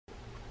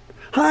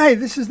Hi,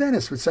 this is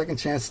Dennis with Second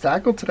Chance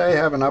Tackle. Today I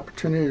have an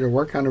opportunity to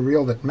work on a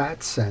reel that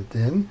Matt sent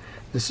in.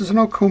 This is an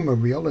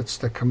Okuma reel. It's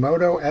the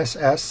Komodo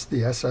SS.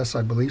 The SS,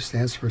 I believe,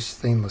 stands for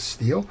stainless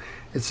steel.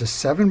 It's a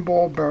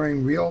 7-ball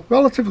bearing reel,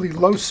 relatively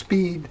low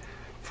speed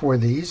for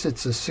these.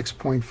 It's a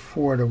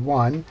 6.4 to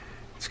 1.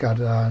 It's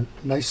got a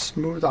nice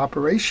smooth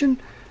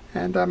operation,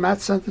 and Matt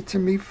sent it to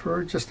me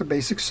for just a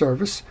basic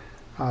service.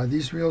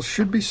 These reels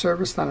should be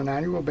serviced on an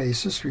annual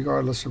basis,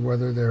 regardless of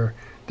whether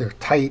they're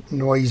tight,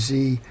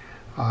 noisy,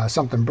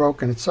 something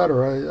broken,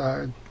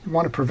 etc. You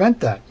want to prevent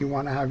that. You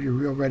want to have your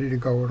reel ready to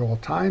go at all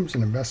times,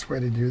 and the best way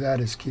to do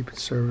that is keep it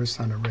serviced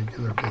on a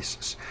regular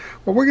basis.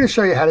 Well, we're going to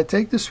show you how to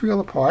take this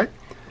reel apart,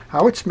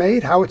 how it's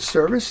made, how it's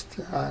serviced,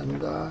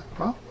 and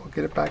well, we'll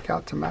get it back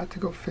out to Matt to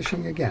go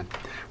fishing again.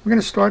 We're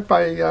going to start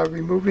by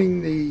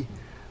removing the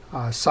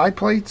side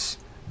plates,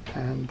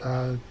 and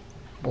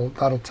well,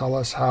 that'll tell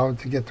us how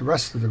to get the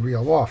rest of the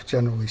reel off,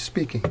 generally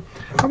speaking.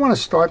 I want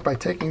to start by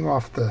taking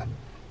off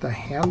the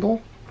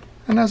handle.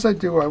 And as I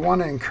do, I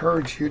want to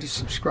encourage you to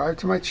subscribe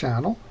to my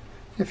channel.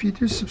 If you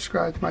do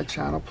subscribe to my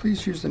channel,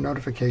 please use the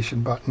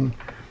notification button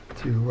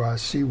to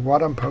see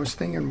what I'm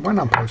posting and when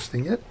I'm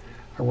posting it.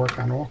 I work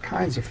on all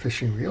kinds of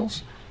fishing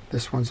reels.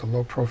 This one's a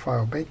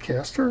low-profile bait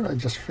caster. I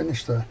just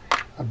finished a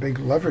big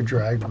lever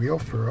drag reel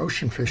for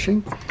ocean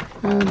fishing.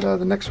 And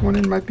the next one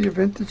in might be a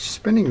vintage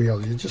spinning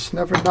reel. You just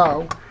never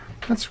know.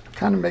 That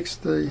kind of makes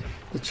the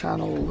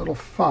channel a little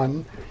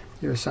fun.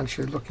 You're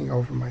essentially looking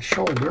over my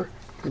shoulder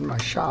in my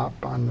shop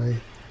on the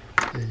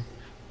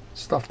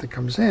stuff that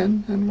comes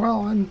in, and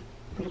well, I'm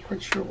not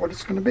quite sure what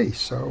it's going to be,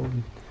 so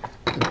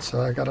it's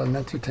got an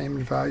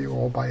entertainment value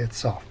all by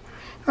itself.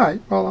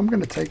 Alright, well, I'm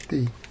going to take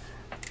the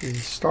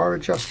star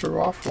adjuster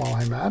off while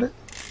I'm at it.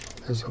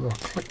 There's a little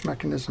click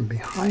mechanism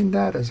behind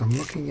that. As I'm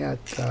looking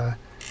at the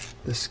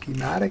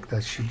schematic,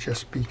 that should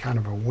just be kind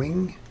of a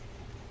wing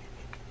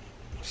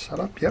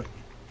setup. Yep.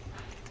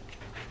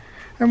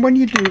 And when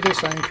you do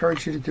this, I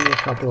encourage you to do a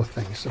couple of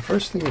things. The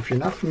first thing, if you're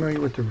not familiar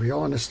with the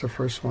reel, and it's the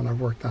first one I've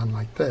worked on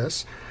like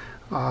this,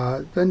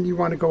 then you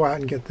want to go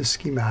out and get the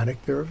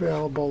schematic. They're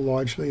available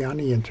largely on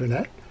the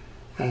internet,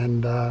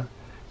 and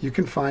you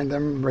can find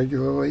them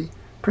regularly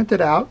printed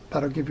out.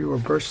 That'll give you a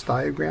burst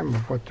diagram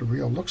of what the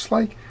reel looks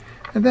like.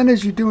 And then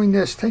as you're doing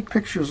this, take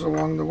pictures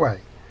along the way.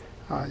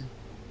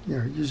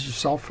 Use your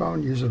cell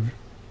phone, use a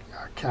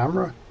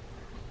camera,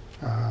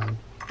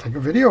 take a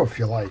video if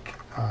you like.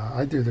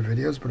 I do the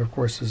videos, but of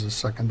course there's a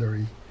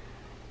secondary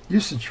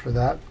usage for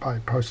that by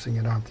posting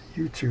it onto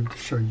YouTube to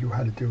show you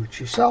how to do it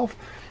yourself.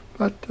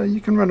 But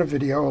you can run a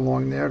video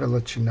along there to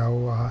let you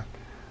know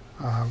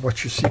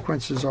what your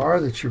sequences are,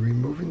 that you're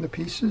removing the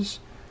pieces,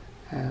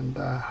 and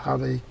how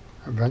they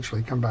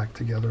eventually come back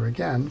together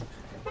again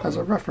as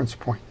a reference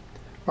point.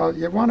 Well,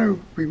 you want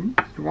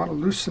to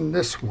loosen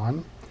this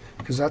one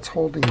because that's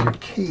holding your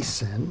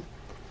case in,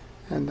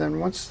 and then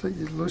once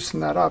you loosen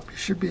that up, you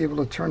should be able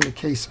to turn the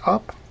case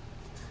up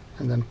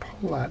and then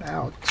pull that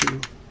out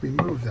to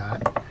remove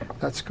that.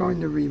 That's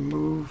going to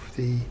remove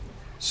the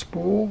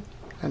spool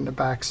and the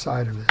back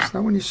side of this.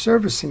 Now when you're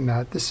servicing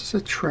that, this is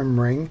a trim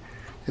ring.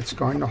 It's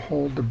going to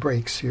hold the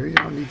brakes here. You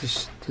don't need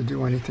to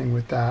do anything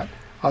with that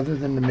other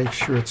than to make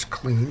sure it's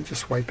clean.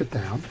 Just wipe it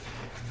down.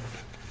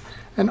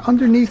 And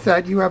underneath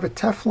that you have a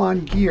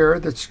Teflon gear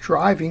that's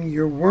driving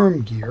your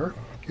worm gear.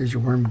 Here's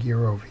your worm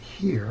gear over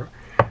here.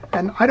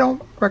 And I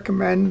don't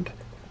recommend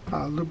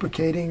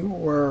lubricating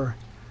or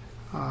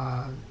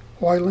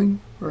oiling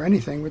or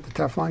anything with the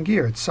Teflon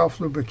gear. It's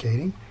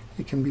self-lubricating.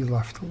 It can be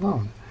left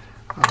alone.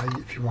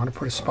 If you want to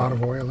put a spot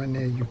of oil in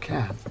there, you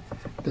can.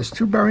 There's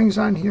 2 bearings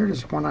on here.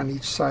 There's one on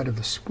each side of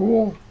the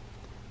spool.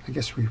 I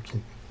guess we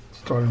can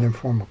start an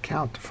informal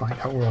count to find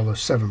out where all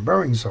those 7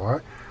 bearings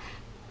are.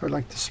 I'd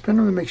like to spin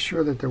them to make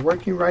sure that they're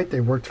working right.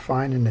 They worked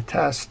fine in the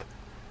test.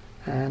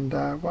 And,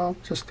 well,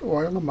 just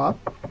oil them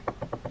up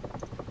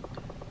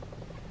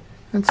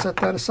and set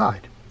that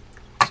aside.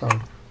 So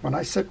when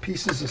I set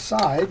pieces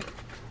aside,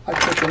 I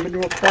put them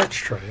into a parts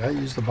tray. I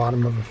use the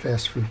bottom of a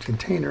fast food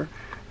container,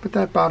 but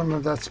that bottom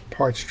of that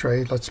parts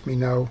tray lets me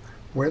know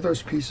where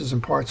those pieces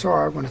and parts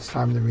are when it's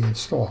time to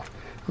reinstall.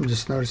 I'm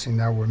just noticing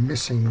now we're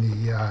missing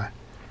the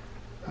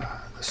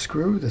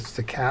screw. That's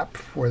the cap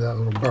for that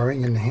little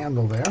bearing in the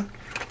handle there.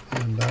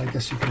 And I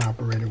guess you can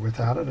operate it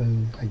without it,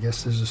 and I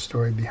guess there's a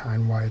story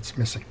behind why it's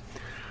missing.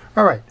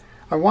 All right,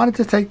 I wanted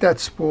to take that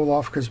spool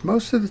off because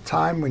most of the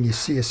time when you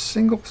see a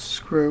single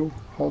screw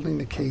holding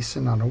the case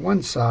in on the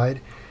one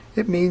side,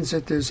 it means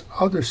that there's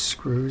other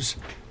screws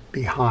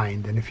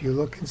behind. And if you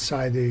look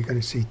inside there, you're going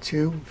to see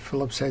 2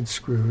 Phillips head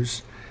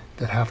screws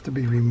that have to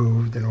be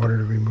removed in order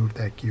to remove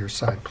that gear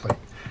side plate.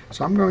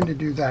 So I'm going to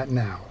do that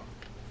now.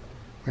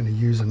 I'm going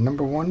to use a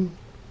number 1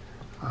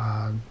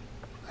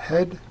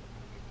 head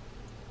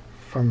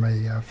from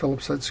a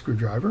Phillips head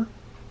screwdriver,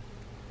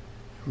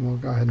 and we'll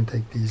go ahead and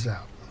take these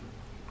out.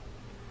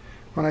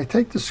 When I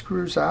take the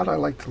screws out, I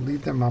like to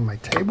leave them on my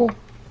table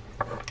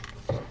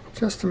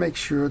just to make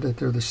sure that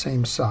they're the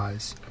same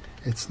size.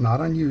 It's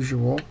not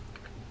unusual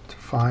to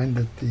find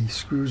that the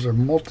screws are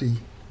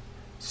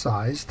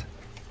multi-sized,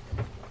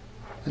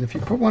 And if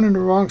you put one in the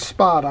wrong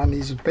spot on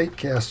these bait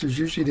casters,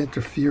 usually it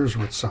interferes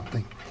with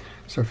something.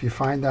 So if you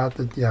find out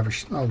that you have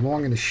a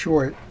long and a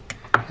short,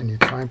 and you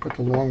try and put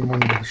the long one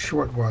where the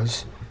short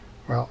was,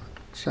 well,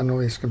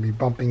 generally it's going to be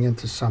bumping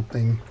into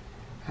something,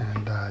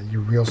 and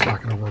your reel's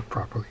not going to work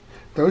properly.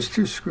 Those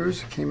two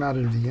screws that came out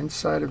of the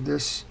inside of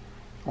this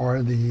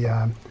are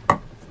the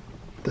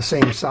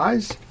same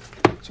size.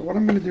 So what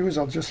I'm going to do is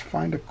I'll just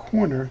find a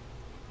corner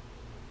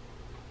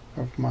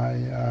of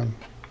my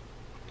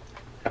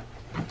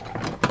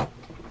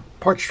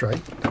parts tray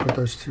to put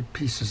those two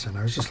pieces in.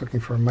 I was just looking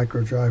for a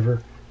micro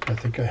driver. I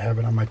think I have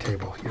it on my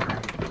table here.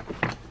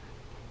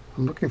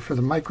 I'm looking for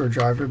the micro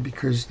driver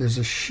because there's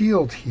a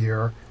shield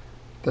here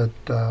that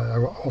I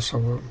also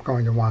am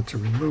going to want to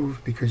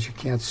remove, because you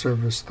can't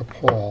service the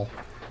pawl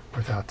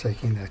without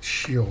taking that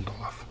shield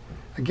off.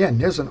 Again,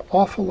 there's an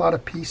awful lot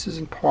of pieces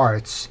and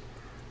parts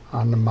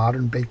on the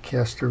modern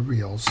baitcaster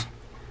reels,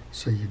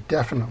 so you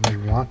definitely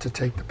want to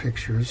take the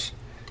pictures.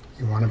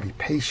 You want to be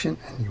patient,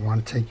 and you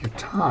want to take your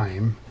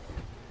time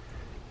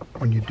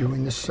when you're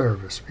doing the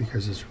service,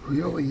 because it's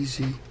real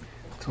easy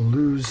to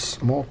lose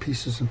small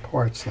pieces and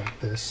parts like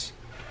this,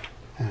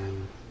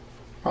 and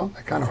well,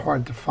 they're kind of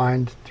hard to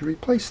find to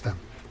replace them.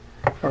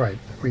 All right,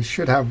 we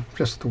should have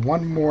just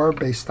one more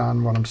based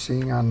on what I'm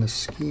seeing on the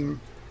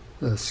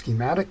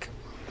schematic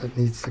that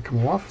needs to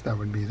come off. That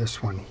would be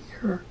this one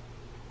here.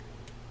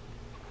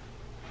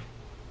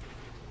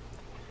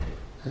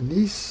 And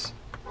these,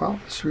 well,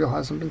 this reel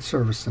hasn't been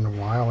serviced in a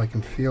while. I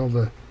can feel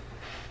the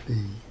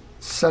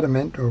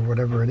sediment or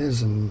whatever it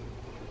is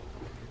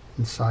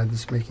inside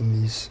that's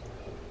making these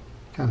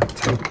kind of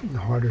tight and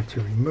harder to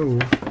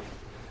remove.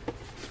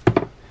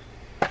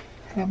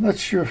 I'm not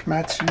sure if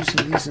Matt's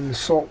using these in the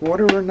salt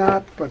water or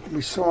not, but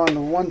we saw on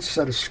the one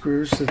set of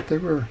screws that they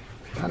were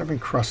kind of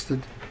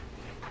encrusted.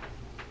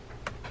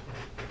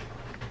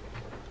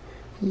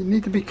 You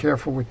need to be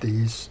careful with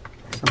these.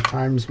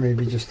 Sometimes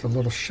maybe just a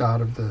little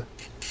shot of the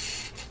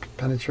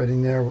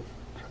penetrating oil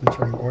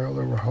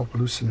there will help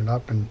loosen it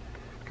up and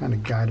kind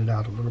of guide it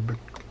out a little bit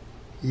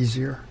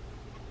easier.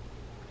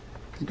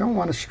 You don't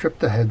want to strip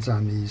the heads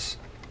on these,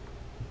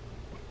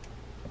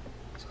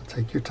 so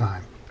take your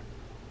time.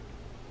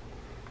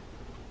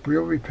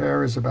 Reel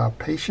repair is about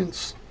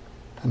patience,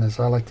 and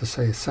as I like to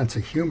say, a sense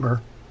of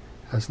humor.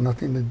 Has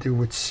nothing to do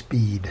with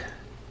speed.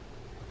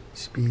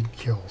 Speed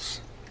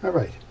kills. All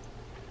right.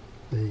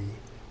 The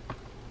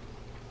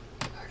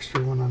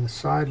extra one on the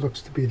side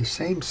looks to be the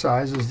same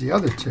size as the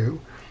other two.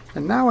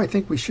 And now I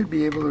think we should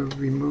be able to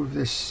remove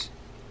this.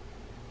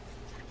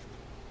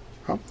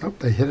 Oh, nope,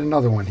 they hit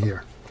another one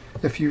here.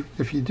 If you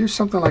do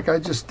something like I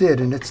just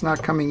did and it's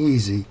not coming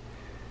easy,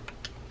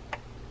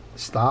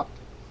 stop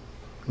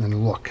and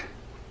then look.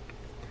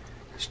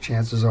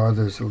 Chances are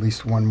there's at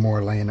least one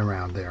more laying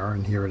around there,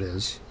 and here it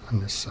is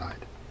on this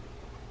side.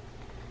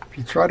 If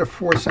you try to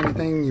force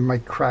anything, you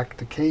might crack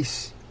the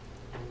case.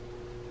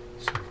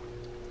 So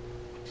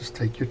just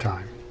take your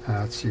time.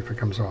 Let's see if it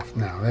comes off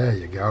now. There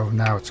you go.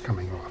 Now it's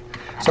coming off.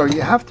 So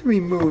you have to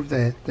remove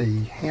the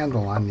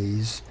handle on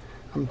these.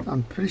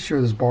 I'm pretty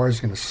sure this bar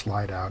is going to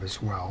slide out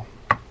as well.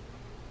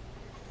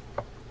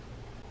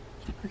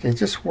 Okay,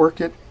 just work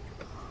it.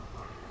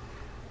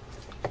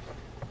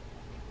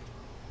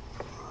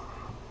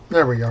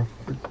 There we go.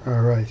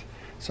 All right.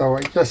 So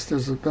I guess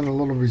there's been a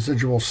little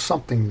residual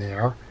something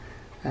there.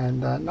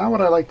 And now what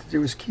I like to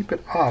do is keep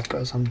it up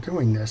as I'm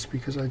doing this,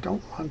 because I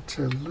don't want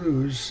to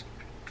lose,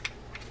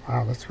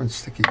 wow, that's been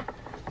sticky,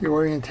 the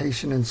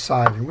orientation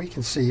inside. And we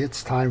can see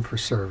it's time for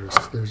service.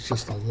 There's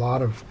just a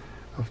lot of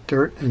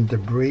dirt and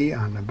debris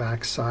on the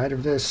back side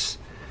of this.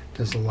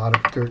 There's a lot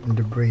of dirt and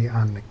debris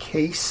on the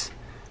case.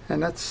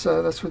 And that's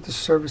what the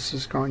service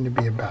is going to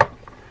be about.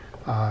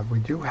 We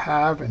do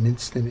have an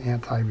instant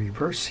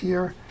anti-reverse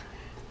here.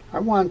 I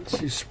want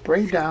to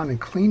spray down and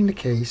clean the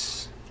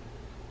case,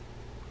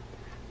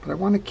 but I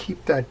want to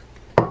keep that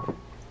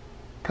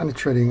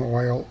penetrating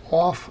oil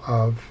off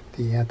of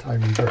the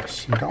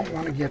anti-reverse. You don't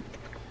want to get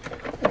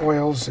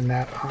oils and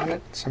that on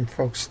it. Some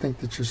folks think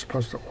that you're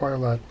supposed to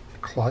oil that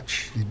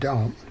clutch. You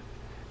don't.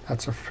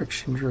 That's a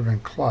friction-driven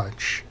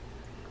clutch.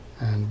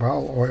 And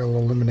well, oil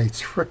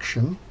eliminates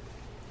friction,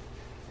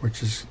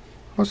 which is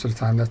most of the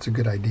time that's a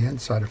good idea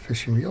inside of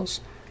fishing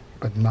reels,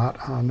 but not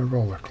on the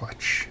roller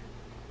clutch.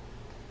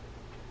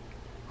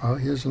 Well,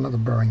 here's another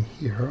bearing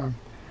here. I'm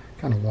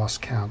kind of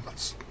lost count.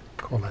 Let's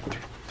call that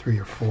 3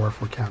 or 4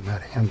 if we're counting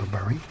that handle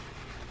bearing.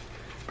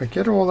 But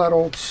get all that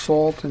old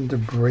salt and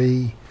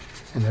debris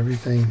and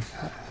everything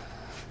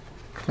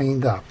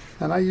cleaned up.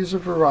 And I use a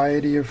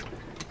variety of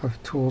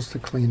tools to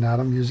clean that.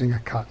 I'm using a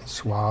cotton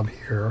swab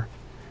here.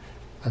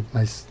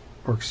 That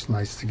works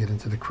nice to get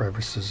into the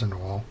crevices and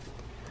all.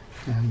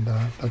 And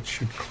that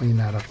should clean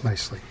that up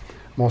nicely.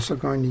 I'm also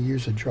going to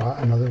use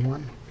another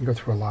one. I go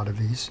through a lot of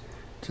these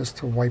just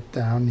to wipe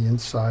down the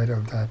inside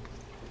of that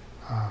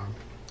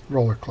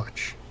roller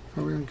clutch.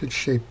 We're in good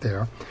shape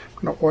there.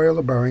 I'm going to oil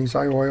the bearings.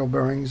 I oil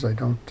bearings. I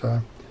don't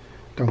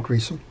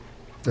grease them.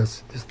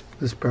 This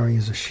bearing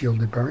is a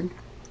shielded bearing.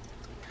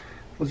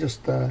 We'll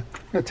just I'm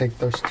going to take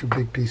those two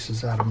big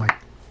pieces out of my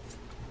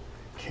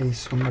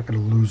case I'm not going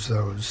to lose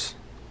those.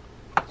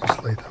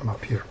 Just lay them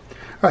up here.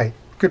 All right,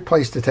 good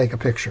place to take a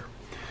picture.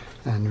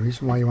 And the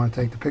reason why you want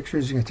to take the picture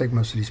is you're going to take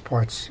most of these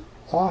parts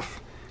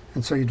off,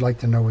 and so you'd like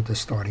to know what the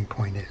starting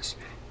point is.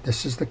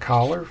 This is the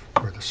collar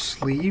or the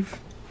sleeve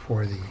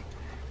for the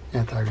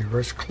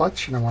anti-reverse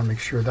clutch, and I want to make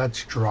sure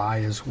that's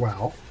dry as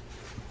well.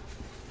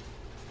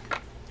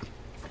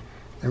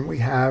 Then we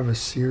have a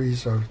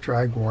series of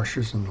drag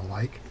washers and the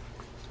like.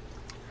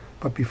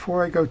 But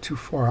before I go too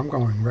far, I'm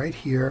going right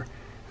here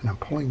and I'm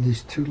pulling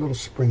these two little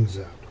springs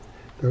out.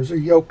 Those are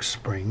yoke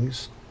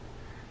springs.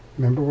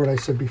 Remember what I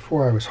said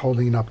before, I was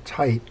holding it up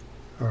tight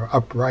or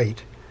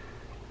upright.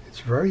 It's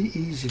very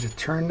easy to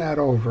turn that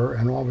over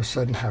and all of a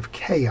sudden have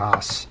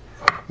chaos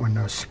when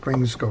those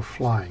springs go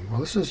flying. Well,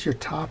 this is your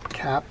top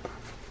cap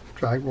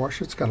drag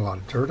washer. It's got a lot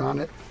of dirt on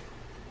it.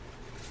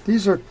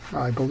 These are,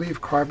 I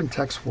believe,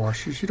 Carbon-Tex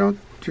washers. You don't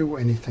do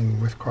anything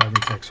with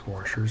Carbon-Tex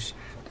washers.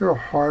 They're a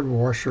hard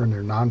washer and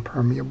they're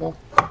non-permeable.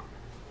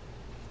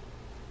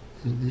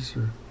 These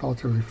are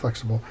relatively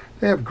flexible.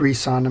 They have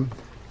grease on them,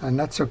 and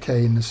that's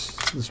okay in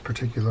this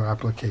particular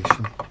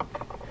application.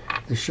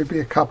 There should be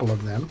a couple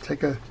of them.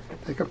 Take a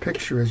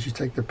picture as you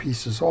take the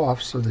pieces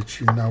off so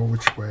that you know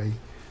which way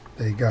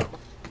they go.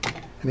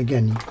 And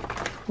again,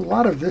 a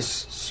lot of this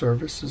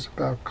service is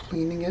about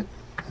cleaning it,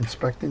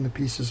 inspecting the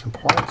pieces and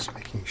parts,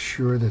 making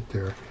sure that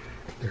they're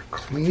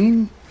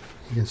clean.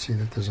 You can see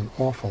that there's an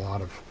awful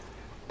lot of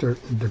dirt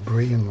and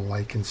debris and the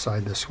like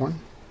inside this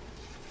one.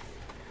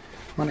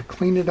 You want to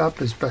clean it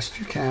up as best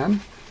you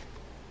can.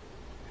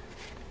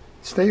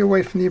 Stay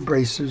away from the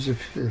abrasives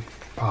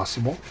if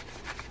possible.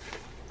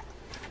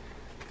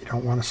 You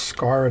don't want to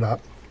scar it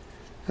up.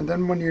 And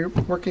then when you're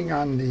working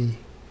on the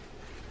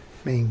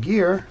main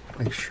gear,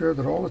 make sure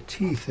that all the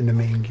teeth in the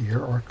main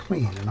gear are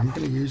clean. And I'm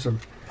going to use a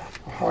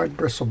hard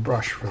bristle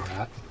brush for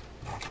that.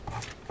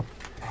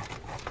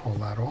 Pull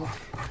that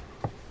off.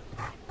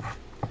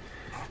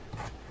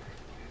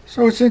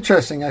 So it's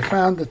interesting. I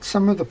found that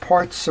some of the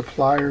parts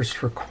suppliers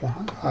for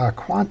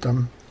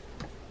Quantum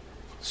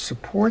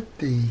support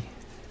the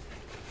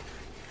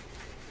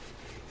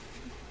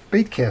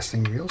bait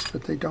casting reels,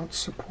 but they don't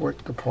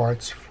support the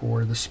parts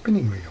for the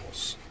spinning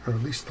reels, or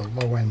at least the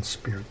low-end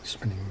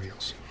spinning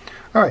reels.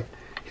 All right,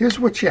 here's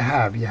what you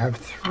have. You have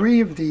 3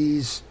 of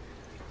these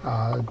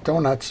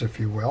donuts, if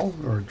you will,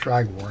 or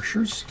drag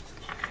washers,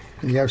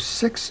 and you have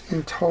 6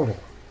 in total.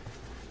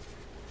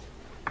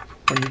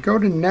 When you go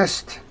to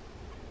nest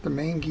the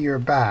main gear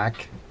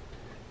back,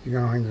 you're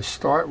going to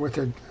start with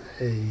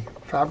a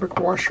fabric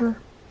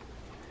washer,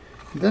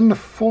 then the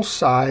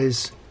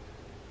full-size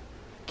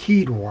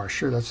keyed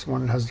washer. That's the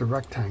one that has the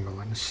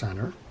rectangle in the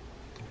center.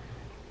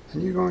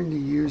 And you're going to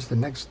use the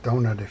next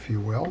donut, if you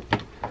will.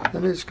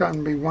 Then there's going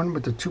to be one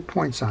with the 2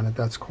 points on it.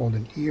 That's called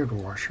an eared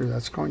washer.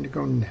 That's going to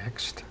go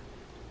next.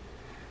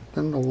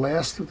 Then the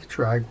last of the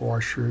drag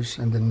washers,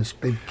 and then this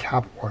big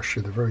cap washer,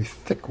 the very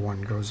thick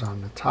one, goes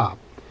on the top.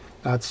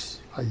 I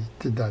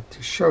did that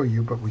to show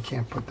you, but we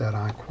can't put that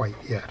on quite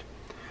yet.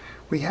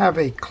 We have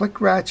a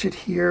click ratchet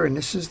here, and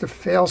this is the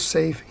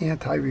fail-safe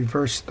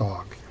anti-reverse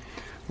dog.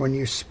 When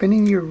you're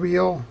spinning your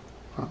reel,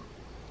 well,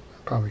 I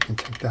probably can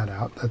take that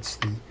out. That's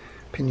the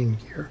pinion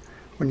gear.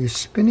 When you're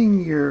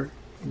spinning your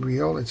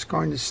reel, it's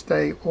going to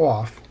stay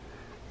off.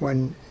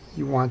 When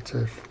you want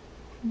to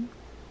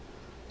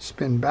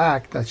spin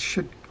back, that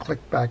should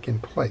click back in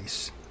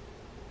place.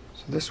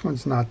 So this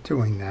one's not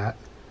doing that.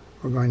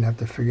 We're going to have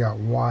to figure out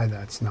why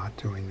that's not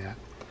doing that.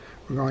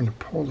 We're going to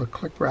pull the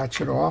click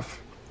ratchet off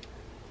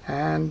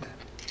and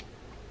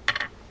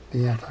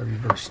the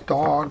anti-reverse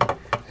dog.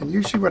 And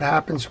usually what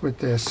happens with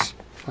this,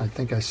 I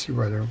think I see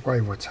right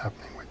away what's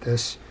happening with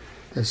this.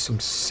 There's some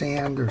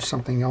sand or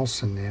something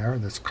else in there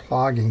that's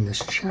clogging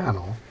this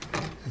channel.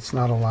 It's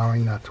not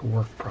allowing that to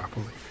work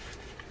properly.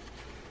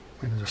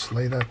 I'm going to just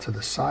lay that to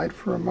the side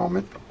for a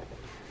moment.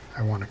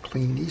 I want to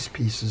clean these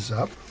pieces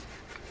up.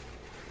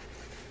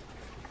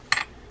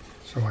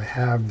 So I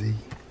have the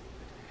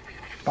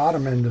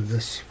bottom end of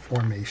this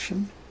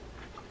formation.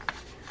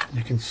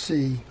 You can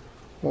see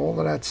all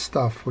of that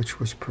stuff which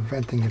was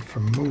preventing it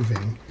from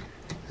moving.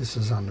 This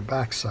is on the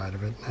back side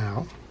of it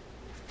now.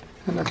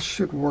 And that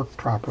should work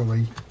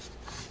properly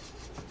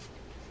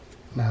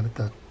now that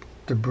the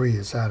debris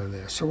is out of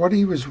there. So what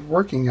he was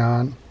working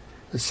on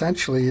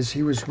essentially is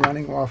he was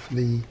running off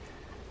the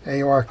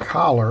AR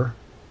collar,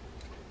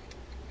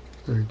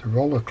 the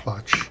roller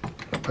clutch,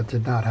 but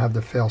did not have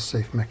the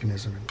fail-safe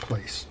mechanism in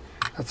place.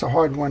 That's a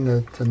hard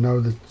one to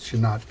know that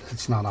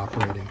it's not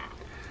operating.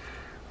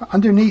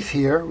 Underneath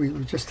here,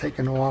 we've just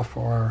taken off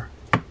our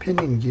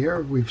pinion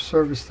gear. We've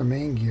serviced the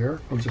main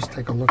gear. We'll just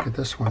take a look at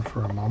this one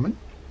for a moment.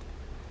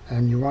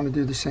 And you want to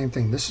do the same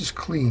thing. This is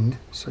clean,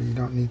 so you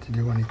don't need to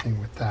do anything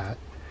with that.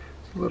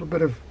 It's a little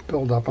bit of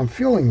buildup. I'm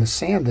feeling the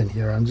sand in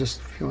here. I'm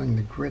just feeling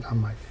the grit on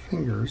my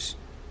fingers.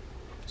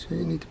 So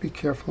you need to be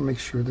careful, make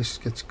sure this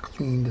gets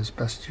cleaned as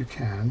best you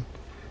can.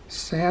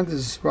 Sand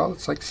is, well,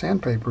 it's like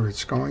sandpaper.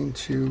 It's going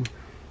to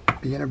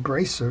be an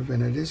abrasive,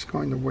 and it is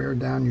going to wear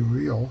down your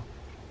reel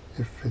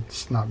if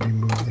it's not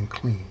removed and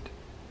cleaned.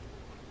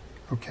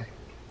 Okay.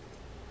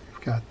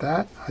 got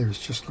that. I was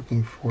just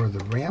looking for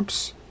the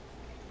ramps.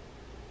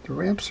 The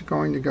ramps are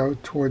going to go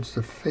towards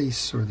the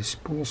face or the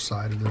spool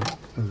side of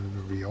the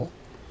reel.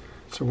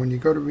 So when you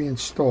go to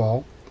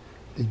reinstall,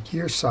 the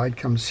gear side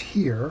comes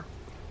here.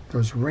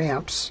 Those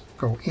ramps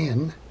go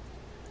in,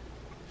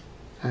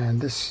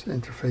 and this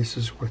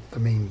interfaces with the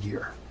main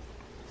gear.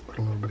 Put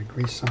a little bit of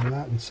grease on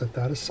that and set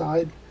that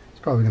aside. It's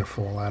probably going to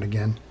fall out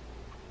again.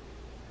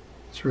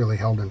 It's really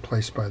held in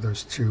place by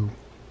those two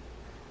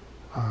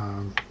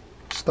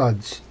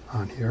studs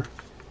on here.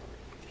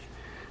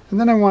 And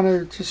then I want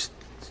to just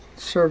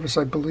service,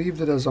 I believe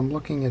that as I'm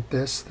looking at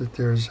this, that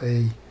there's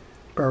a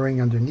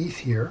bearing underneath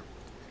here.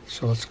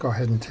 So let's go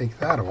ahead and take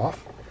that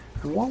off.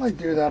 And while I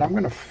do that, I'm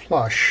going to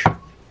flush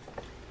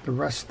the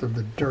rest of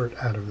the dirt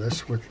out of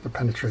this with the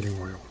penetrating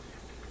oil.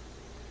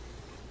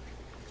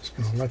 Just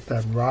going to let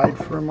that ride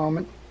for a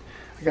moment.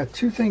 I got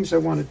two things I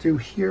want to do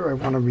here. I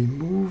want to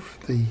remove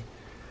the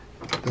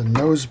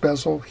nose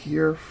bezel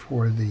here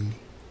for the,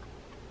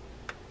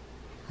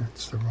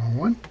 that's the wrong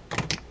one,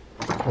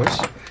 of course,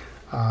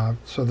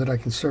 so that I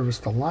can service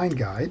the line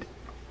guide.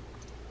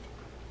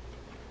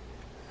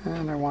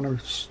 And I want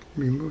to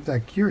remove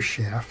that gear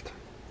shaft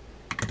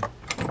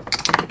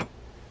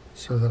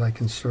so that I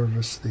can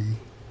service the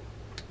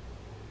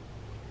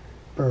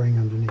bearing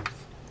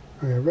underneath.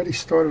 I already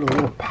started a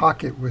little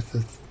pocket with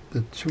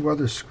the two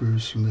other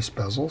screws from this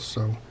bezel,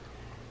 so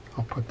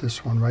I'll put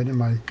this one right in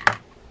my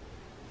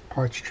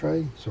parts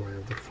tray. So I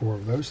have the 4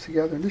 of those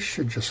together, and this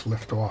should just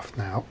lift off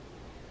now.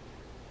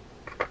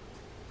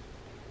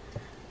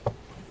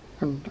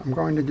 And I'm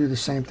going to do the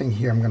same thing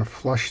here. I'm going to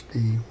flush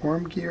the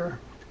worm gear.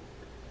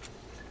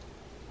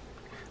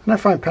 And I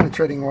find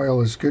penetrating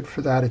oil is good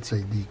for that. It's a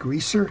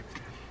degreaser,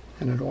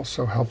 and it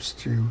also helps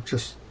to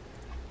just,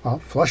 well,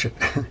 flush it.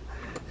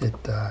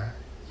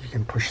 You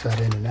can push that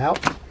in and out,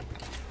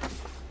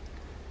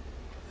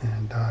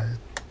 and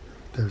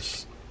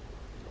there's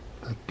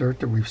the dirt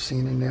that we've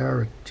seen in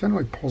there. It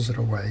generally pulls it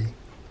away.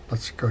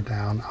 Let's go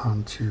down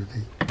onto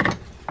the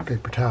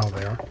paper towel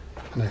there,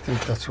 and I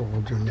think that's what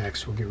we'll do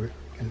next. We'll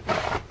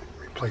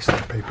replace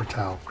that paper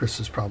towel. Chris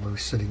is probably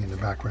sitting in the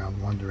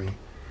background wondering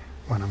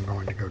when I'm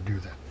going to go do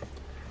that.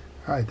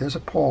 All right, there's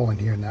a pawl in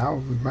here now.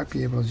 We might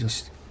be able to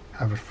just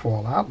have it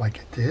fall out like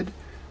it did.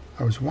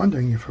 I was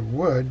wondering if it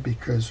would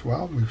because,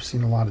 well, we've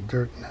seen a lot of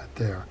dirt in that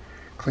there.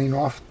 Clean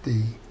off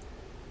the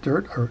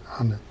dirt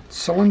on the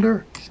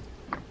cylinder,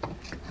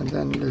 and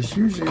then there's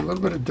usually a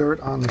little bit of dirt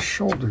on the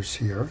shoulders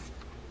here.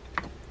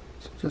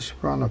 So just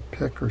run a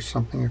pick or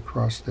something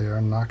across there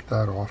and knock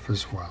that off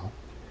as well.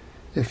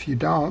 If you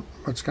don't,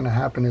 what's going to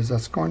happen is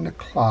that's going to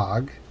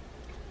clog,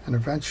 and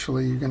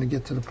eventually you're going to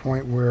get to the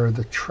point where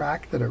the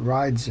track that it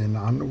rides in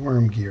on the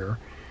worm gear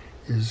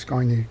is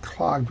going to get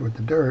clogged with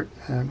the dirt,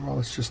 and well,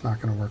 it's just not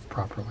going to work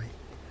properly.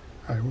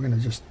 All right, we're going to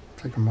just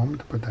take a moment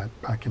to put that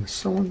back in the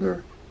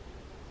cylinder.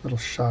 Little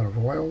shot of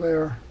oil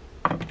there.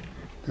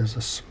 There's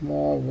a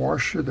small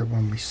washer that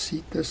when we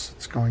seat this,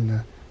 it's going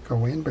to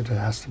go in, but it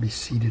has to be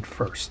seated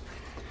first.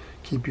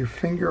 Keep your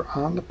finger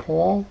on the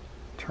pawl,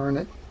 turn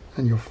it,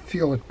 and you'll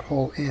feel it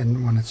pull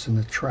in when it's in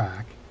the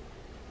track.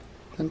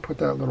 Then put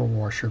that little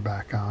washer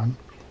back on.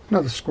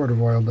 Another squirt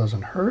of oil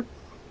doesn't hurt.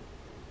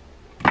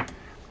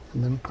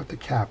 And then put the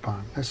cap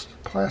on. This is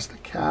a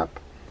plastic cap,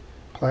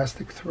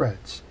 plastic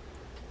threads.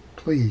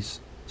 Please,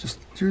 just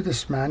do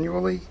this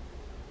manually,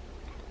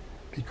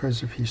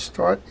 because if you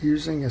start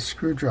using a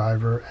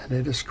screwdriver and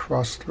it is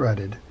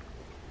cross-threaded,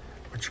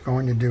 what you're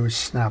going to do is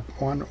snap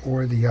one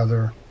or the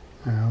other,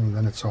 and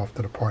then it's off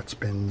to the parts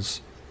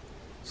bins.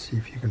 See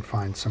if you can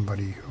find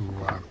somebody who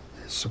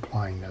is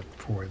supplying that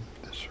for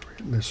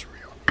this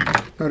reel.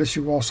 Notice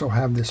you also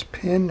have this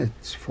pin.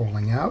 It's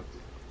falling out.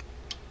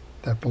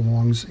 That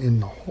belongs in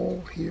the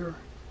hole here.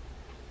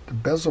 The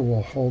bezel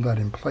will hold that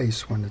in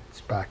place when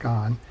it's back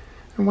on.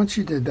 And once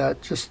you did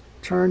that, just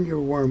turn your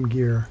worm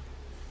gear.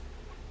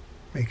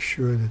 Make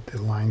sure that the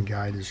line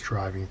guide is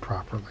driving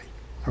properly.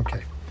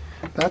 Okay,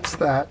 that's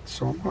that.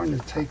 So I'm going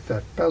to take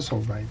that bezel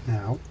right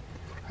now.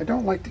 I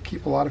don't like to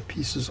keep a lot of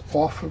pieces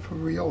off of a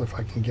reel if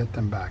I can get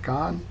them back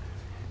on.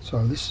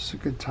 So this is a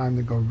good time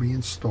to go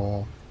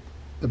reinstall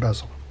the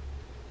bezel.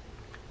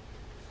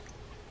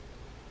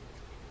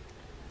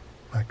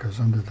 That goes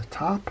under the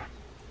top.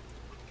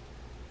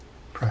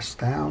 Press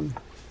down.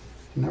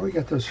 And now we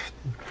got those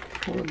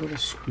 4 little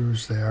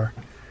screws there.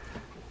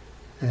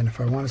 And if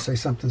I want to say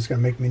something's going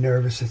to make me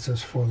nervous, it's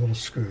those 4 little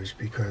screws,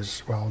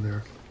 because, well,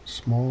 they're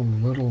small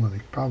and little, and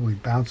they probably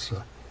bounce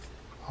a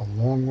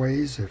long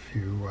ways if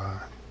you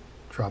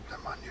drop them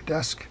on your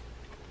desk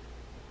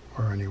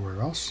or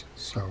anywhere else.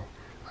 So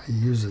I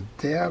use a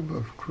dab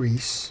of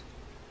grease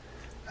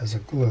as a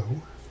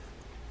glue.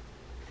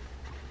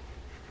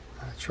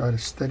 I try to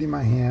steady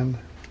my hand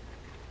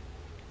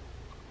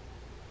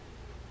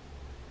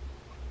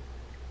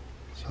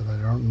so that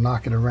I don't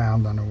knock it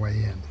around on the way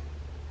in.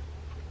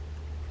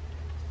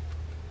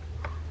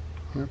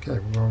 Okay,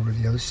 we'll go over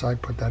the other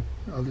side, put that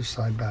other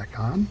side back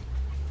on.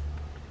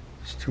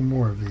 There's 2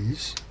 more of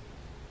these.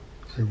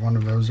 See, one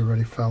of those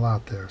already fell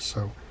out there,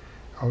 so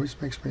it always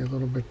makes me a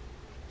little bit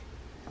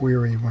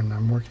weary when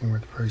I'm working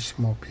with very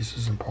small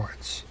pieces and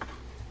parts.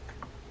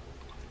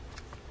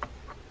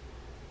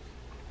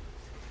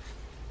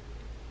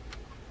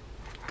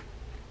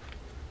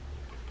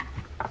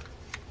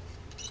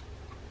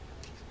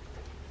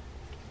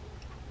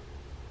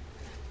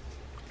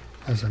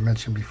 As I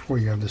mentioned before,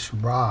 you have this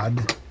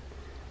rod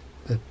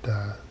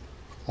that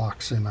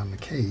locks in on the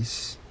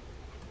case.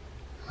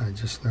 I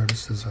just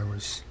noticed as I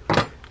was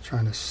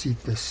trying to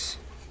seat this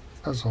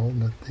puzzle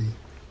that the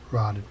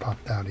rod had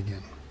popped out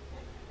again.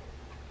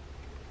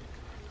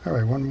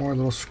 Alright, one more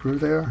little screw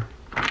there.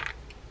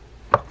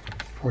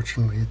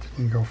 Fortunately, it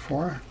didn't go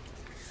far.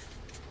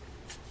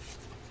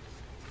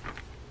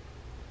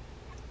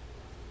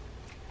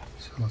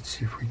 So let's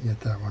see if we can get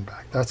that one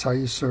back. That's how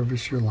you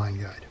service your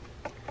line guide.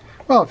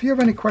 Well, if you have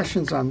any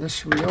questions on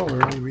this reel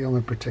or any reel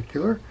in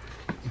particular,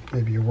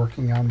 maybe you're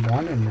working on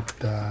one and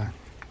it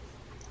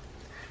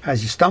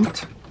has you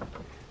stumped.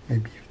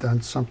 Maybe you've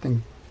done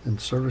something in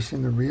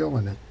servicing the reel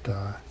and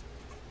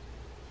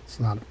it's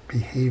not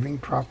behaving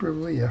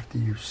properly after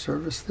you've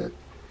serviced it.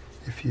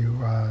 If you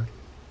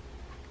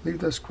leave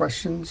those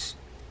questions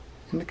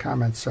in the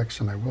comments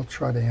section, I will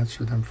try to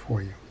answer them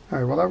for you. All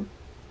right, well, that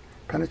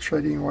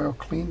penetrating oil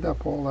cleaned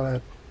up all of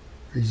that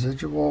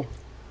residual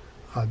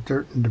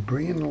dirt and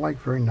debris and the like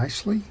very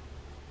nicely.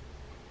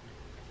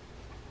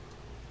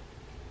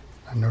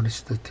 I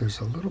noticed that there's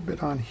a little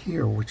bit on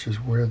here, which is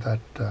where that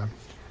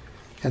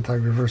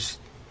anti-reverse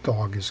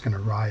dog is going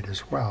to ride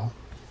as well.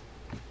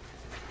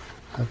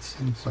 That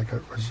seems like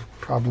it was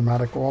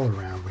problematic all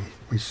around.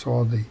 We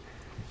saw the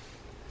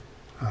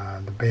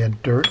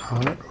bad dirt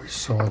on it. We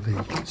saw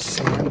the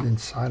sand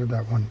inside of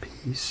that one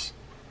piece.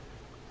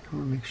 I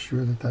want to make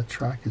sure that that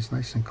track is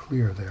nice and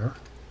clear there.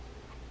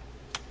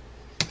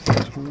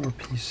 There's one more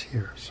piece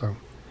here, so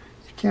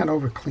you can't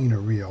over clean a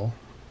reel.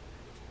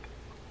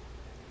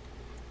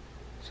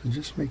 So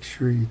just make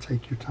sure you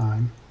take your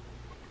time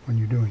when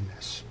you're doing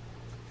this.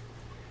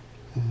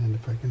 And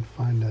if I can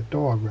find that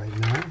dog right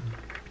now.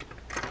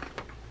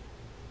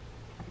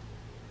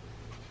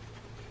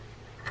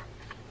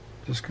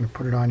 Just going to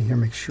put it on here,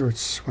 make sure it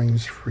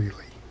swings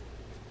freely.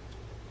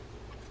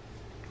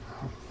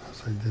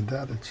 As I did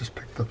that, it just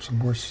picked up some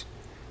more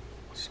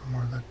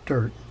of that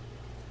dirt.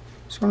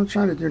 So what I'm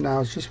trying to do now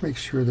is just make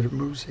sure that it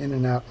moves in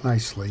and out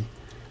nicely,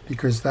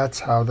 because that's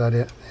how that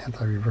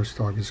anti-reverse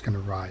dog is going to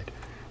ride.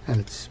 And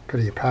it's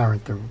pretty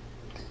apparent the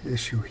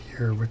issue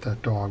here with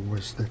that dog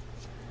was that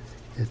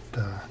it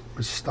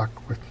was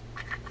stuck with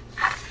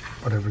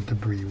whatever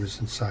debris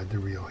was inside the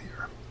reel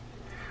here.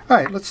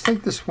 Alright, let's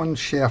take this one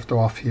shaft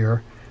off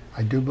here.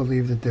 I do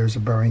believe that there's a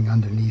bearing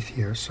underneath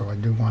here, so I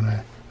do want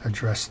to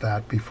address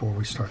that before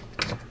we start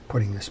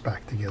putting this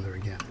back together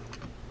again.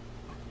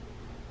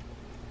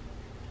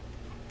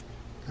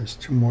 There's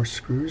two more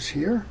screws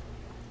here.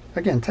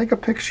 Again, take a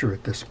picture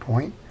at this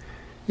point.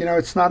 You know,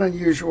 it's not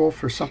unusual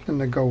for something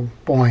to go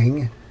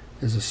boing.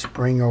 There's a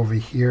spring over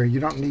here. You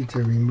don't need to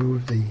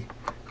remove the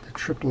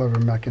trip lever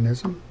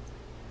mechanism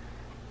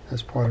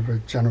as part of a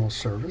general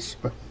service,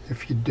 but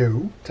if you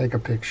do, take a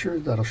picture.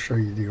 That'll show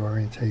you the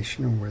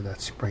orientation and where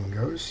that spring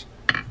goes.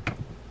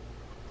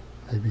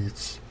 Maybe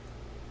it's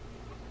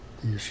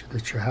the issue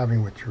that you're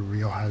having with your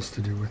reel has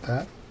to do with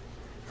that.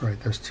 All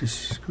right, those two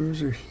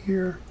screws are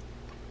here.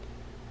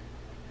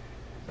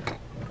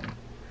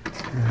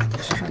 And I'm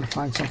just trying to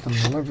find something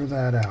to lever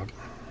that out.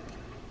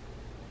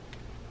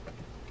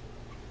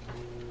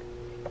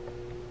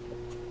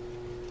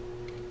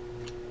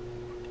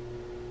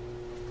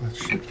 It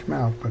should come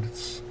out, but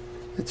it's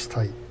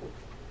tight.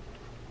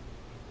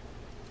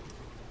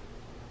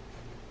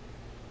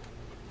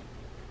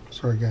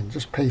 So again,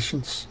 just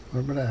patience, a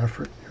little bit of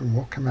effort, and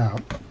we'll come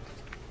out.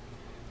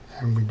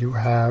 And we do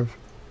have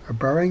a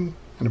bearing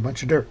and a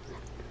bunch of dirt.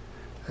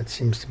 That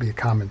seems to be a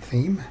common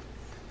theme.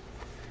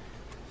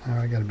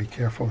 Now I got to be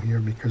careful here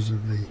because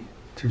of the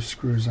two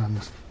screws on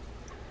this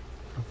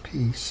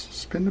piece.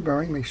 Spin the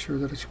bearing, make sure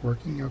that it's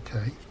working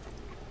okay.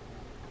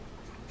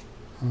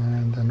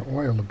 And then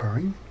oil the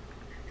bearing.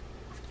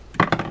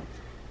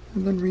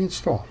 And then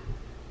reinstall.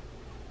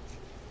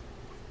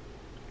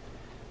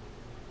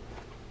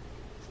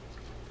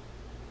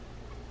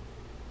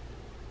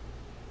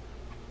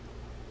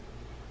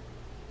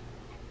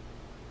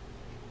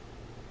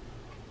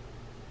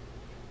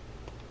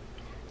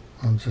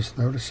 I'm just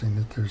noticing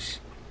that there's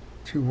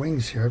two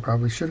wings here. I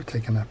probably should have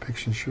taken that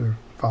picture and should have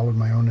followed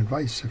my own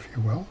advice, if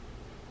you will,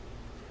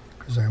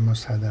 because I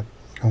almost had that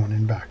going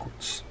in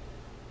backwards.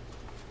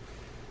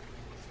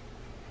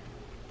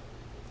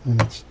 And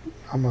it's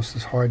almost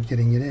as hard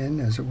getting it in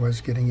as it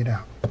was getting it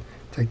out.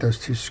 Take those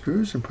two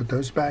screws and put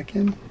those back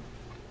in.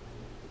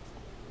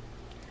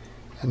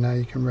 And now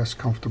you can rest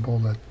comfortable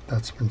that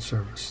that's been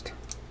serviced.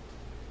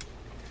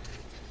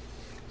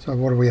 So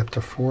what are we up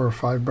to, 4 or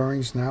 5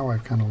 bearings now?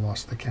 I've kind of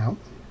lost the count.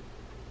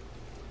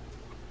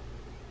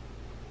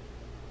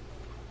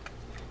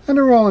 And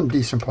they're all in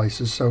decent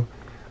places, so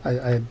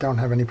I don't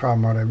have any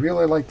problem. What I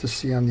really like to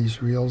see on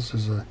these reels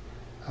is a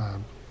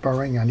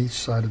bearing on each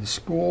side of the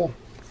spool,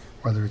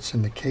 whether it's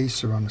in the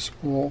case or on the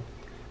spool.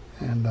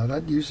 And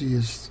that usually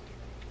is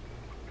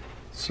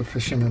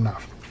sufficient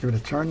enough. Give it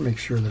a turn, make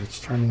sure that it's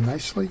turning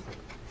nicely.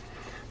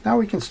 Now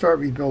we can start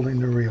rebuilding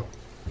the reel.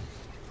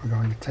 We're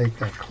going to take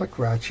that click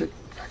ratchet,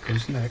 that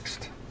goes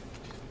next.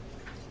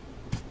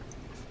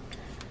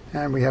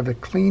 And we have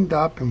it cleaned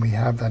up, and we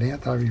have that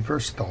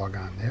anti-reverse dog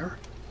on there.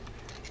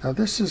 Now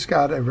this has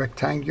got a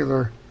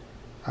rectangular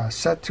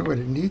set to it.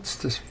 It needs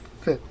to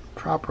fit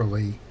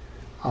properly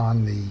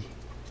on the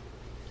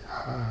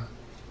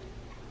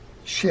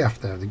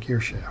shaft there, the gear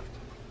shaft.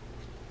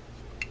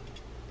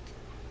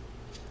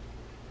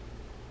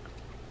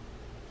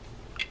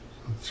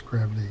 Let's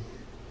grab the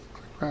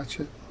click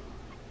ratchet,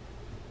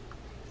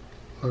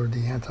 load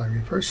the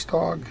anti-reverse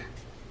dog,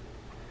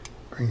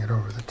 bring it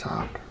over the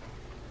top,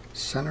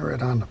 center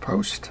it on the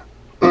post,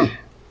 and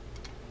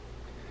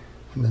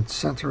then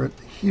center it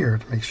here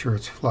to make sure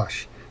it's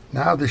flush.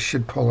 Now this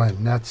should pull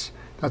in. That's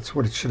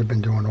what it should have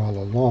been doing all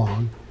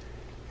along.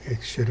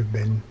 It should have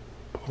been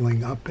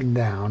pulling up and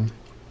down,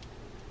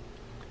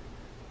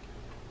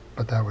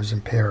 but that was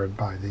impaired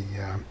by the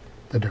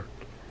dirt.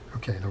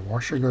 Okay, the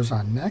washer goes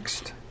on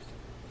next.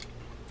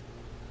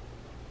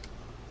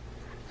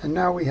 And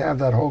now we have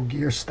that whole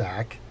gear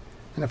stack,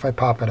 and if I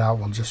pop it out,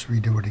 we'll just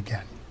redo it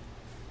again.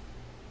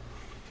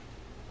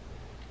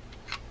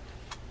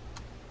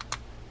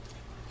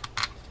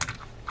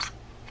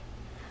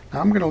 Now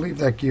I'm going to leave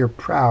that gear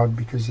proud,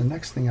 because the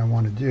next thing I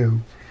want to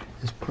do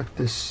is put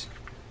this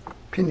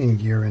pinion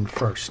gear in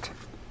first.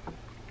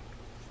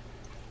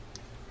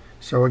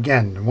 So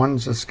again, the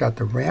ones that's got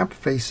the ramp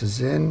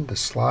faces in, the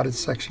slotted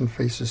section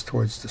faces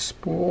towards the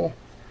spool.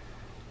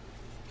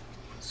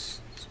 Let's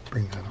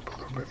bring that up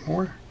a little bit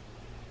more.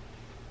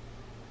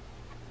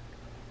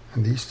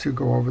 And these two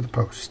go over the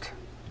post.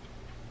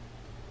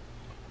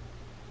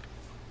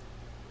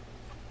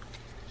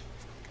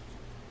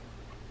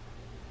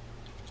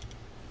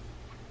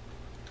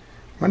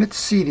 When it's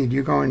seated,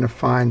 you're going to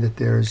find that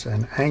there's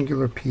an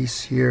angular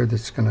piece here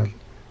that's going to,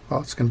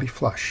 well, it's going to be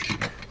flush.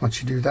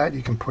 Once you do that,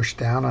 you can push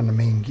down on the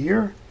main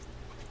gear.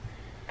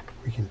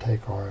 We can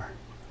take our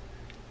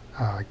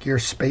gear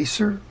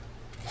spacer,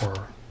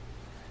 or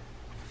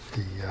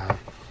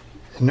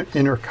the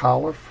inner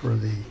collar for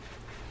the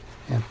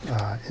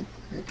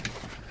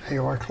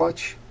AR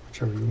clutch,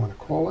 whichever you want to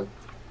call it.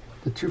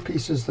 The two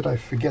pieces that I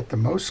forget the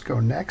most go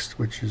next,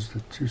 which is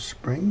the two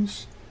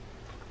springs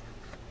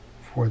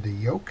for the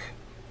yoke.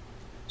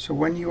 So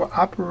when you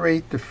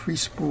operate the free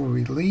spool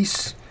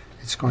release,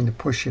 it's going to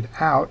push it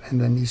out,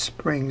 and then these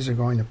springs are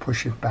going to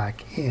push it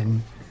back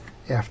in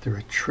after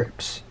it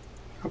trips.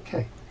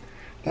 Okay,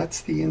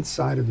 that's the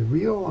inside of the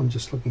reel. I'm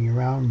just looking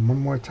around one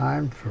more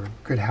time for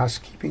good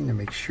housekeeping to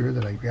make sure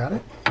that I got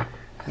it.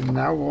 And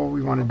now all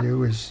we want to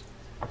do is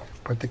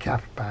put the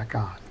cap back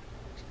on.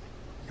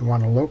 You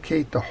want to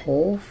locate the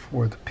hole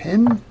for the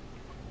pin.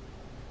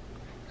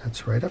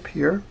 That's right up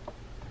here.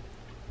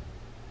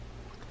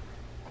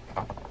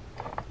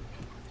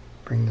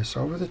 Bring this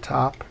over the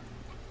top.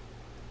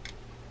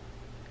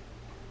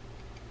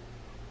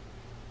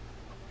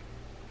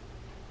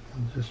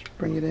 And just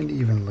bring it in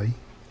evenly.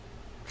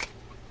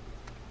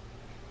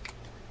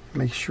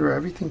 Make sure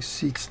everything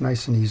seats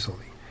nice and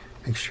easily.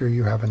 Make sure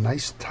you have a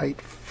nice, tight,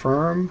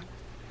 firm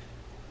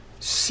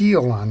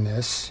seal on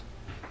this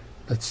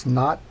that's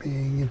not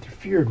being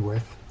interfered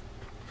with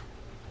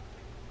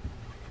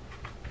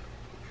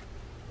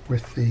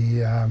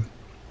the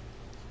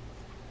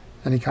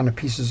any kind of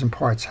pieces and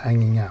parts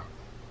hanging out.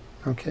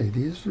 Okay,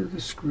 these are the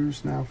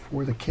screws now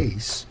for the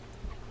case.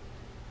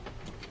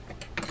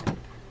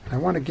 I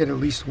want to get at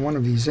least one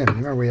of these in.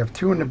 Remember, we have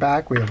two in the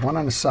back, we have one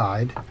on the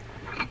side.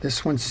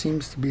 This one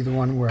seems to be the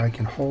one where I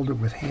can hold it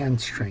with hand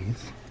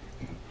strength.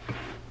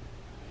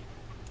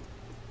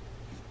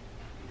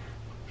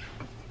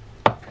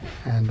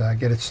 And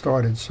get it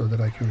started so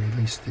that I can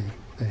release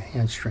the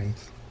hand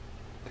strength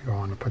to go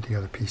on and put the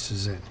other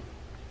pieces in.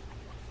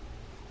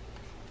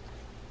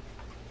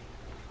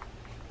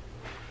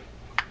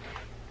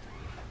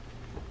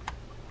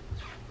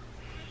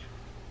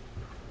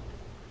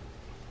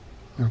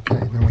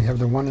 Okay, then we have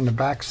the one in the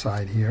back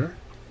side here,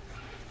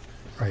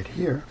 right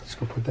here. Let's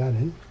go put that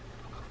in.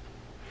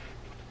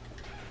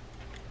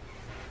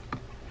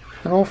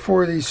 And all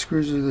four of these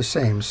screws are the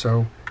same,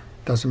 so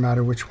it doesn't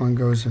matter which one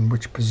goes in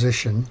which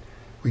position.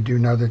 We do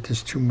know that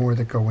there's two more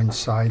that go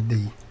inside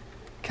the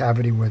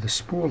cavity where the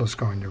spool is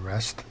going to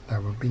rest.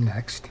 That will be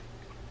next.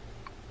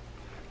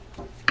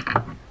 So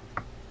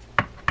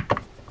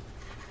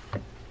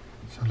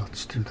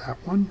let's do that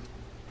one.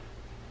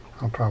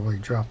 I'll probably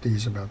drop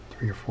these about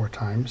 3 or 4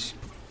 times.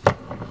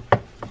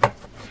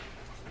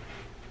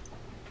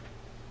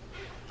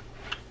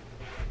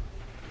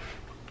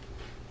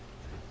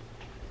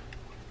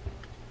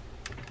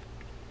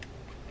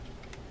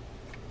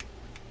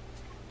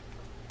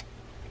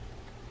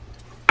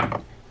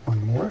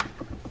 One more.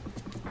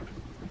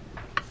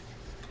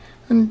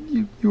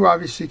 And you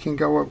obviously can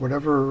go at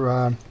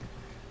whatever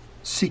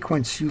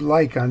sequence you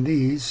like on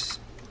these.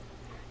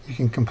 You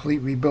can complete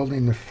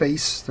rebuilding the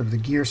face of the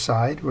gear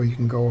side, or you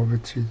can go over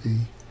to the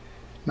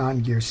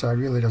non-gear side.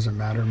 Really doesn't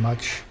matter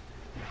much.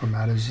 What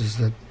matters is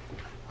that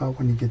Well,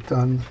 when you get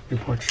done, your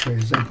porch tray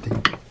is empty.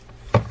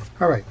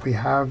 All right, we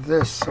have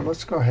this. So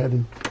let's go ahead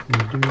and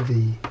do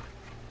the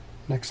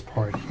next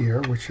part here,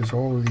 which is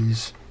all of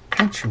these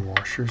tension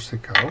washers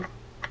that go.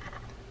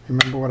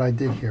 Remember what I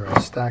did here. I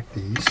stacked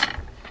these.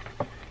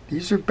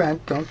 These are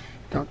bent. Don't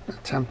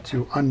attempt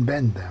to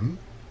unbend them.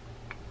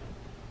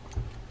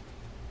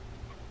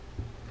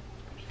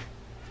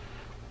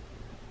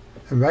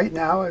 And right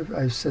now,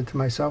 I've said to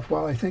myself,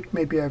 well, I think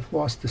maybe I've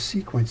lost the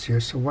sequence here.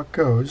 So what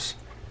goes?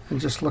 And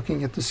just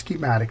looking at the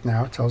schematic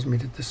now, it tells me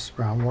that this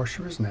round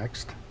washer is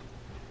next.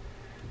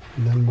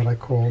 And then what I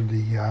call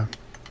the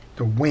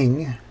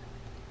wing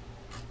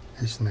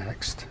is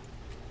next.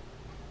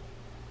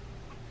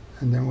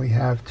 And then we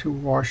have two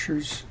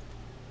washers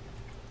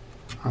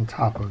on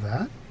top of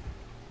that.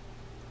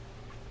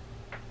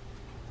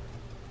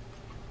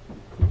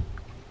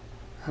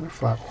 And a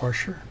flat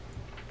washer.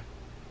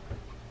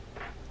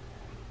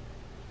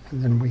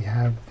 And then we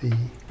have the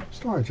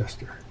star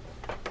adjuster.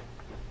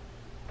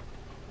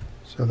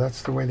 So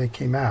that's the way they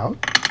came out.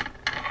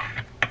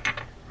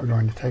 We're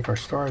going to take our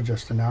star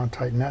adjuster now and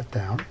tighten that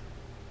down.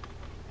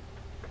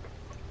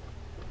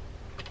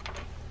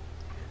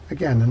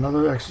 Again,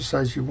 another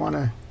exercise you want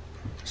to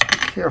just be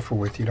careful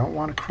with. You don't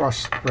want to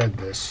cross thread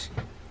this.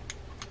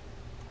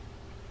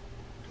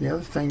 The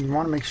other thing, you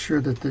want to make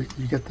sure that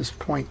you get this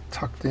point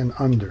tucked in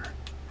under.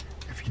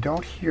 If you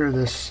don't hear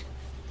this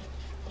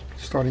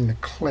starting to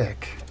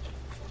click,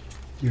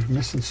 you've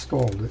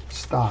misinstalled it.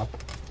 Stop,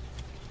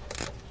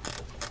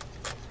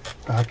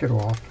 back it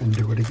off, and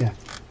do it again.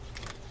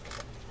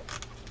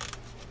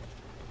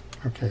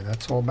 Okay,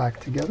 that's all back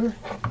together.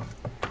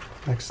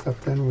 Next step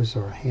then was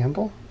our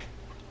handle.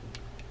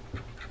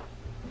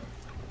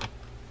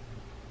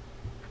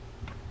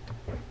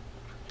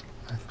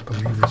 I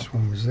believe this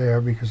one was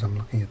there because I'm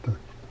looking at the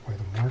way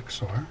the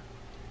marks are.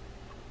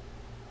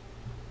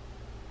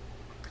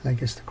 And I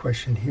guess the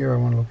question here, I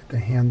want to look at the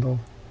handle.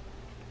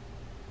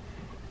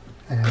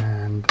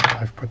 And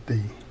I've put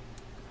the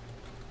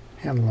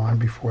handle on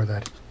before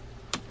that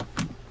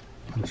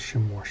little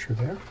shim washer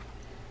there.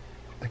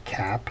 The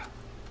cap.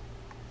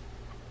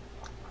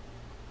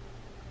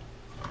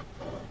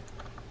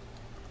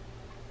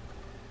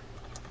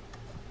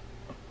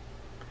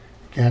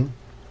 Again,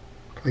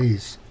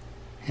 please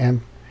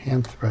hand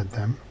thread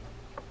them.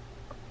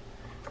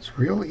 It's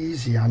real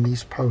easy on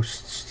these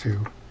posts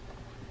to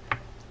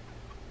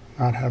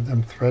not have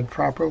them thread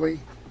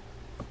properly.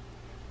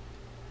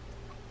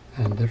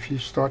 And if you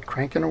start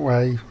cranking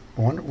away,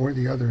 one or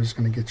the other is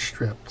going to get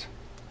stripped.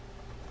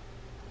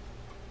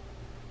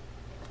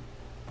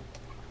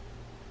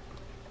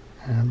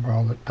 And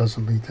well, it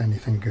doesn't lead to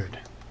anything good.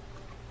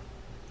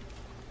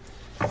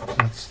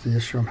 That's the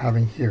issue I'm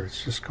having here.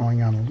 It's just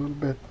going on a little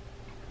bit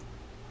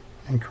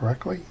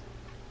incorrectly.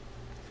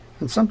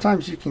 And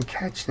sometimes you can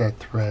catch that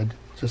thread,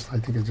 I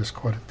think I just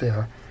caught it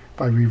there,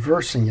 by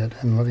reversing it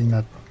and letting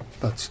that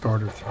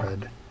starter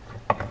thread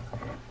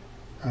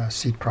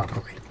seat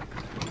properly.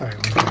 All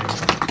right, we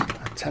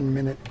have a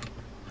 10-minute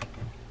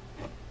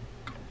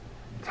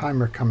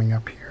timer coming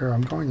up here.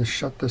 I'm going to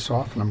shut this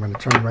off and I'm going to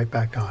turn it right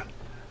back on.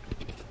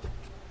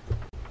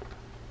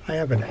 I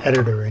have an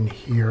editor in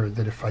here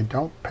that if I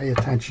don't pay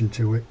attention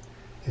to it,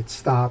 it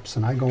stops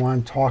and I go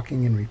on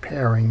talking and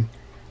repairing,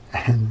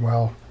 and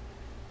well,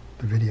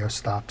 the video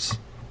stops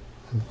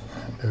and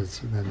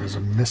there's a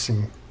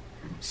missing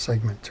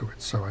segment to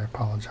it. So I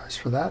apologize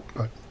for that,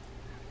 but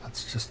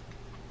let's just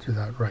do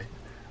that right.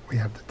 We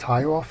have the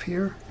tie off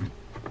here.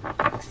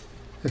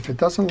 If it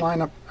doesn't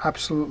line up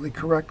absolutely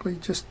correctly,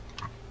 just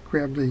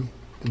grab the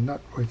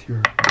nut with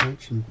your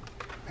wrench and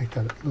make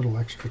that little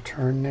extra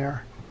turn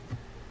there.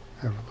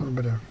 I have a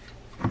little bit of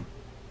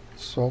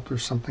salt or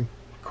something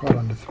caught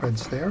on the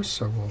threads there,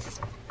 so we'll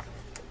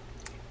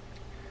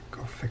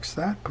go fix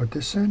that, put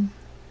this in.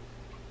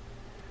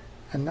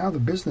 And now the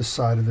business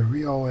side of the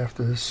reel,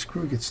 after this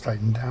screw gets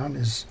tightened down,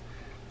 is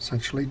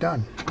essentially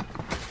done.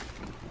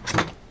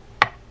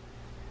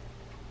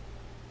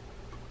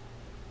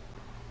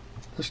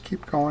 Just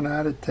keep going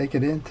at it, take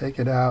it in, take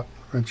it out.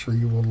 Eventually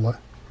you will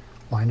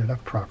line it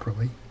up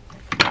properly.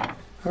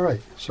 All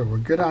right, so we're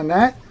good on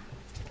that.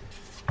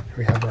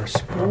 We have our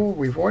spool.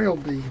 We've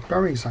oiled the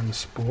bearings on the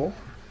spool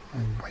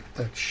and wiped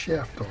that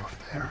shaft off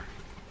there.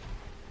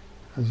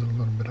 There's a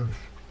little bit of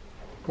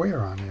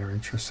wear on there,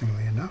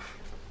 interestingly enough.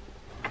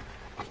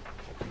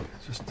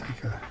 Just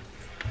take a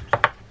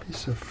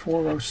piece of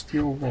 4-0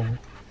 steel wool,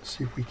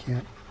 see if we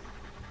can't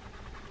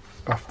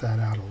buff that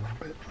out a little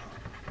bit.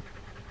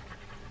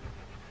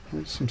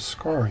 There's some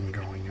scarring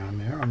going on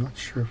there. I'm not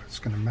sure if it's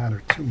going to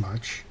matter too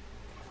much,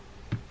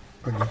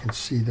 but you can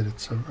see that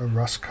it's a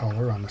rust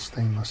color on the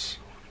stainless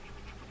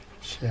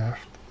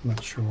shaft. I'm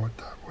not sure what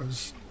that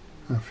was.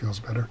 That feels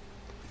better.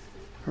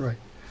 All right.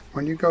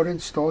 When you go to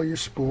install your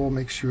spool,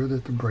 make sure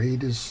that the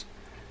braid is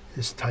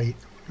tight.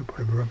 I'll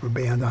put a rubber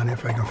band on it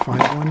if I can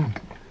find one.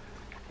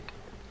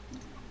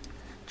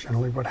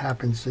 Generally what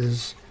happens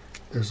is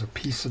there's a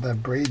piece of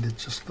that braid that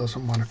just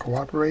doesn't want to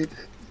cooperate.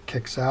 It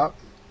kicks out,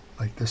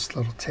 like this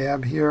little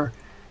tab here,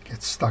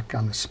 gets stuck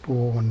on the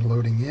spool when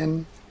loading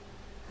in,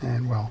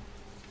 and, well,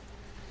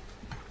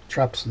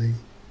 traps the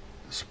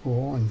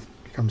spool and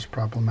becomes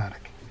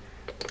problematic.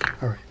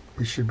 Alright,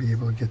 we should be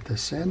able to get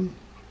this in.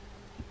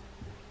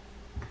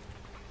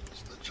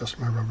 Just adjust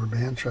my rubber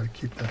band, try to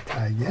keep that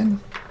tag in.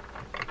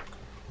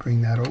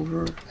 Bring that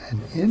over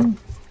and in.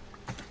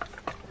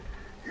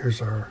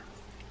 Here's our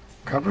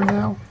cover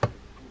now.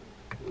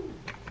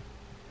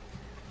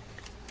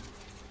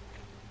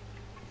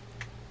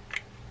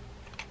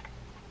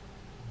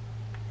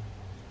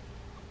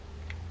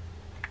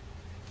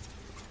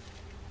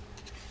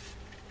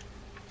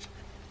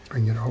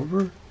 Bring it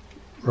over,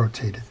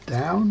 rotate it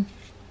down,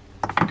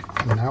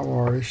 and now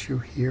our issue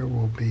here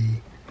will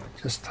be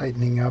just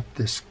tightening up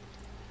this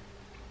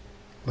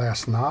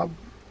last knob.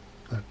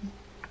 That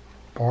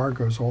bar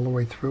goes all the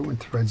way through and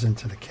threads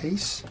into the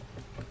case.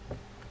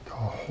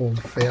 I'll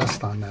hold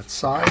fast on that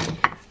side,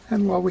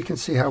 and well, we can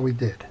see how we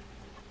did.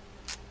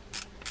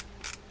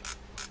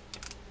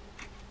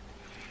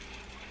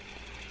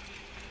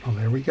 Well,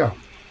 there we go.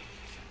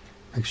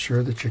 Make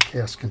sure that your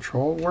cast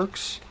control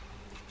works.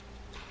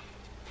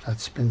 That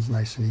spins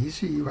nice and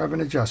easy. You have an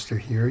adjuster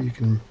here. You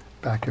can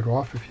back it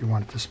off if you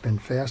want it to spin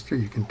faster.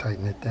 You can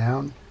tighten it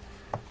down,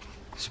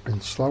 spin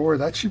slower.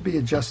 That should be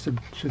adjusted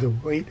to the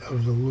weight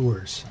of the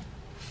lures.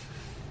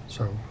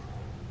 So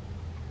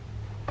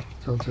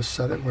just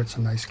set it where it's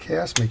a nice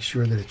cast. Make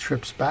sure that it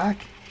trips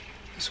back.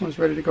 This one's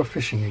ready to go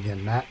fishing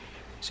again, Matt.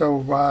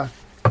 So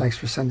thanks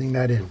for sending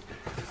that in.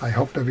 I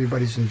hope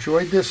everybody's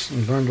enjoyed this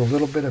and learned a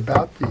little bit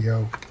about the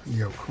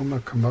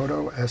Okuma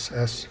Komodo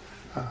SS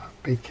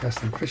bait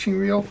casting fishing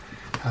reel,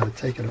 how to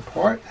take it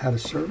apart, how to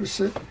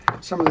service it,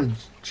 some of the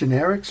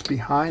generics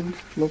behind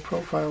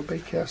low-profile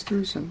bait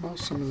casters, and well,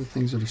 some of the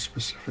things that are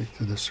specific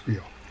to this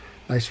reel.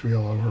 Nice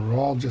reel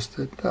overall, just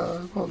that,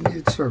 well,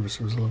 needed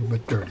service. It was a little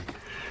bit dirty.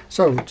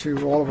 So,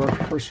 to all of our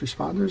first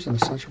responders and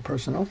essential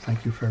personnel,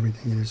 thank you for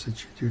everything it is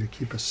that you do to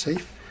keep us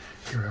safe.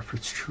 Your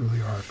efforts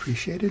truly are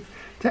appreciated.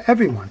 To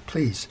everyone,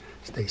 please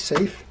stay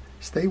safe,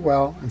 stay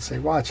well, and stay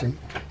watching.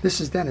 This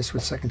is Dennis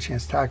with Second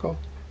Chance Tackle.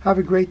 Have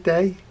a great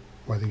day,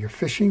 whether you're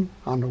fishing,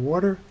 on the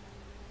water,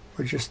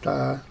 or just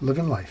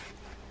living life.